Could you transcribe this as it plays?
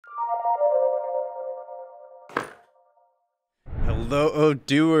Hello,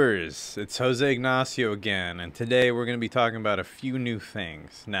 Odooers! It's Jose Ignacio again, and today we're going to be talking about a few new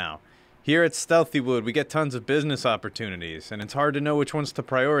things. Now, here at Stealthywood, we get tons of business opportunities, and it's hard to know which ones to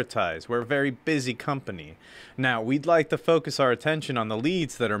prioritize. We're a very busy company. Now, we'd like to focus our attention on the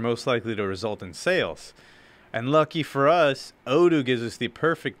leads that are most likely to result in sales. And lucky for us, Odoo gives us the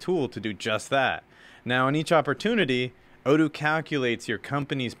perfect tool to do just that. Now, in each opportunity, Odoo calculates your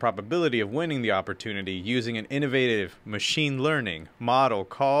company's probability of winning the opportunity using an innovative machine learning model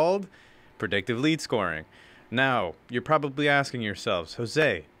called predictive lead scoring. Now, you're probably asking yourselves,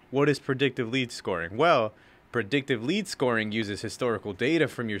 Jose, what is predictive lead scoring? Well, predictive lead scoring uses historical data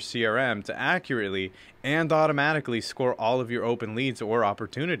from your CRM to accurately and automatically score all of your open leads or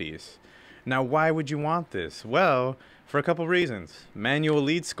opportunities. Now, why would you want this? Well, for a couple reasons. Manual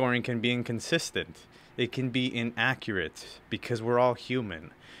lead scoring can be inconsistent. It can be inaccurate because we're all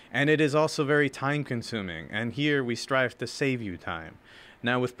human. And it is also very time consuming. And here we strive to save you time.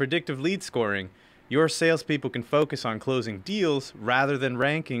 Now, with predictive lead scoring, your salespeople can focus on closing deals rather than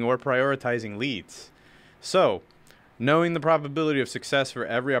ranking or prioritizing leads. So, knowing the probability of success for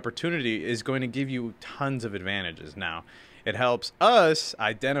every opportunity is going to give you tons of advantages. Now, it helps us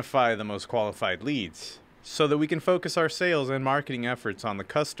identify the most qualified leads so that we can focus our sales and marketing efforts on the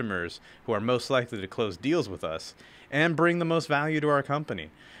customers who are most likely to close deals with us and bring the most value to our company.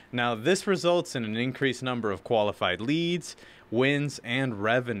 Now, this results in an increased number of qualified leads, wins, and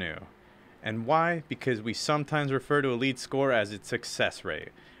revenue. And why? Because we sometimes refer to a lead score as its success rate,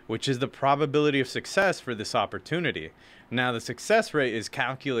 which is the probability of success for this opportunity. Now, the success rate is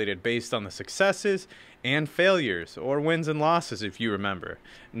calculated based on the successes and failures, or wins and losses if you remember,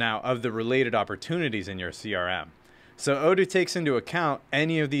 now of the related opportunities in your CRM. So Odoo takes into account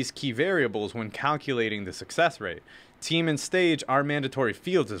any of these key variables when calculating the success rate. Team and stage are mandatory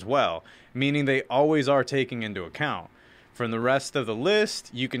fields as well, meaning they always are taken into account. From the rest of the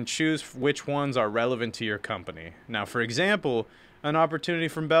list, you can choose which ones are relevant to your company. Now, for example, an opportunity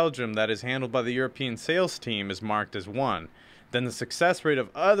from Belgium that is handled by the European sales team is marked as 1. Then the success rate of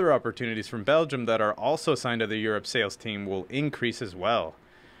other opportunities from Belgium that are also assigned to the Europe sales team will increase as well.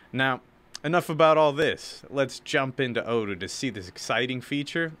 Now, enough about all this. Let's jump into Odoo to see this exciting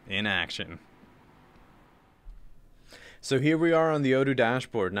feature in action. So here we are on the Odoo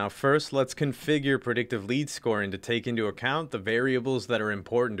dashboard. Now first, let's configure predictive lead scoring to take into account the variables that are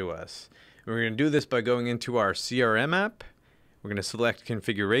important to us. We're going to do this by going into our CRM app. We're going to select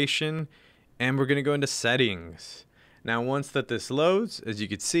configuration, and we're going to go into settings. Now once that this loads, as you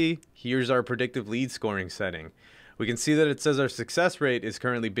can see, here's our predictive lead scoring setting. We can see that it says our success rate is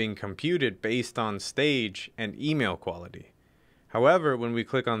currently being computed based on stage and email quality. However, when we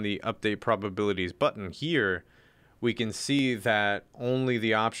click on the update probabilities button here, we can see that only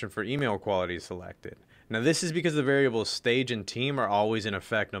the option for email quality is selected. Now this is because the variables stage and team are always in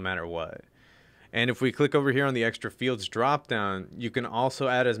effect no matter what. And if we click over here on the extra fields dropdown, you can also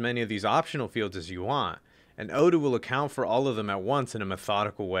add as many of these optional fields as you want. And Odoo will account for all of them at once in a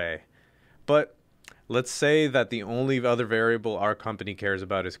methodical way. But let's say that the only other variable our company cares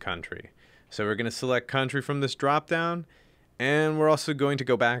about is country. So we're going to select country from this dropdown, and we're also going to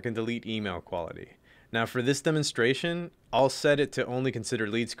go back and delete email quality. Now for this demonstration, I'll set it to only consider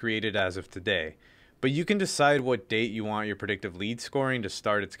leads created as of today. But you can decide what date you want your predictive lead scoring to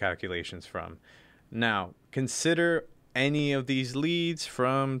start its calculations from. Now, consider any of these leads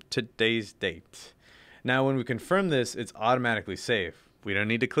from today's date. Now, when we confirm this, it's automatically saved. We don't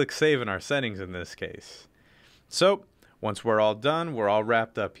need to click save in our settings in this case. So, once we're all done, we're all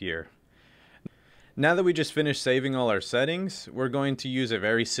wrapped up here. Now that we just finished saving all our settings, we're going to use a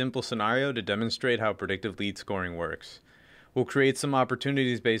very simple scenario to demonstrate how predictive lead scoring works. We'll create some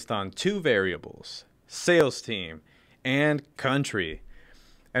opportunities based on 2 variables, sales team and country.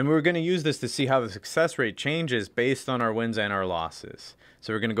 And we're going to use this to see how the success rate changes based on our wins and our losses.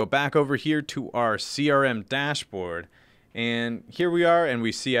 So we're going to go back over here to our CRM dashboard, and here we are, and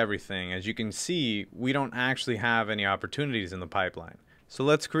we see everything. As you can see, we don't actually have any opportunities in the pipeline. So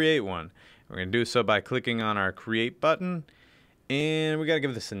let's create one. We're going to do so by clicking on our create button, and we got to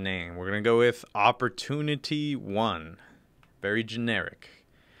give this a name. We're going to go with opportunity 1. Very generic.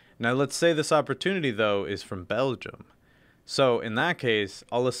 Now let's say this opportunity though is from Belgium. So in that case,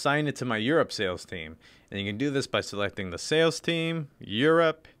 I'll assign it to my Europe sales team. And you can do this by selecting the sales team,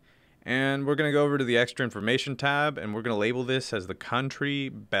 Europe, and we're going to go over to the extra information tab, and we're going to label this as the country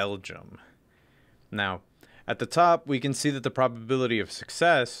Belgium. Now, at the top, we can see that the probability of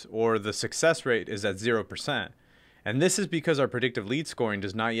success, or the success rate, is at 0%. And this is because our predictive lead scoring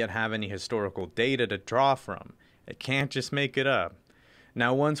does not yet have any historical data to draw from. It can't just make it up.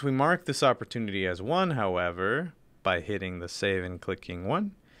 Now, once we mark this opportunity as 1, however, by hitting the save and clicking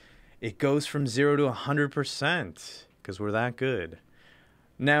 1, it goes from 0 to 100% because we're that good.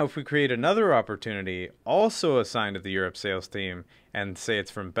 Now, if we create another opportunity also assigned to the Europe sales team and say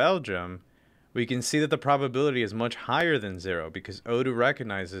it's from Belgium, we can see that the probability is much higher than 0 because Odoo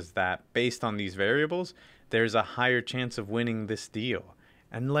recognizes that based on these variables, there's a higher chance of winning this deal.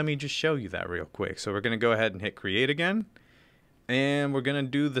 And let me just show you that real quick. So we're going to go ahead and hit create again. And we're going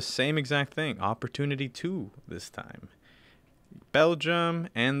to do the same exact thing, opportunity 2 this time. Belgium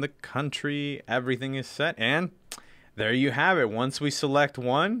and the country, everything is set. And there you have it. Once we select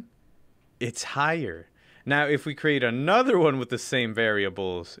one, it's higher. Now, if we create another one with the same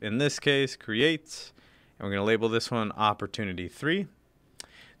variables, in this case, create, and we're going to label this one opportunity 3,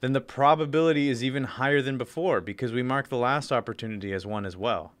 then the probability is even higher than before because we marked the last opportunity as 1 as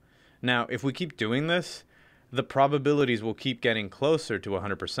well. Now, if we keep doing this, the probabilities will keep getting closer to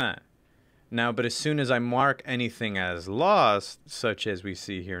 100%. Now, but as soon as I mark anything as lost, such as we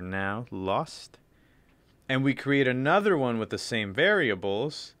see here now, lost, and we create another one with the same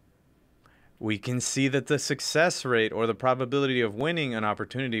variables, we can see that the success rate or the probability of winning an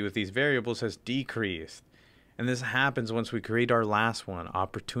opportunity with these variables has decreased. And this happens once we create our last one,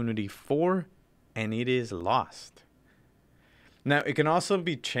 opportunity 4, and it is lost. Now, it can also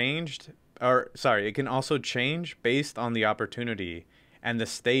be changed, it can also change based on the opportunity and the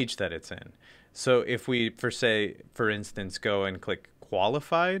stage that it's in. So if we, for instance, go and click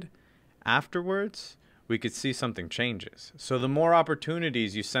qualified afterwards, we could see something changes. So the more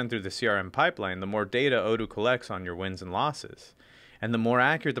opportunities you send through the CRM pipeline, the more data Odoo collects on your wins and losses, and the more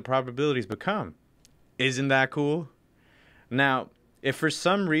accurate the probabilities become. Isn't that cool? Now, if for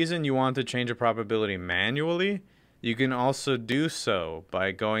some reason you want to change a probability manually, you can also do so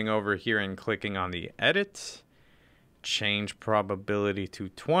by going over here and clicking on the edit, change probability to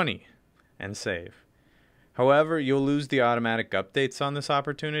 20, and save. However, you'll lose the automatic updates on this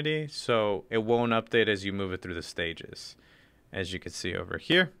opportunity, so it won't update as you move it through the stages, as you can see over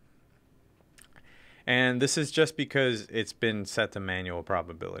here. And this is just because it's been set to manual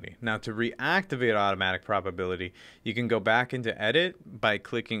probability. Now, to reactivate automatic probability, you can go back into edit by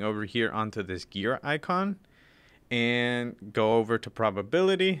clicking over here onto this gear icon and go over to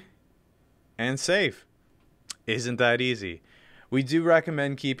probability and save. Isn't that easy? We do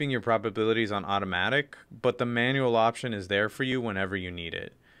recommend keeping your probabilities on automatic, but the manual option is there for you whenever you need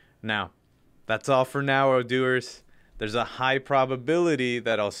it. Now, that's all for now, Odooers. There's a high probability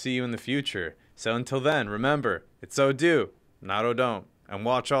that I'll see you in the future. So until then, remember, it's Odoo, not Odon't, and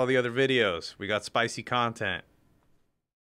watch all the other videos. We got spicy content.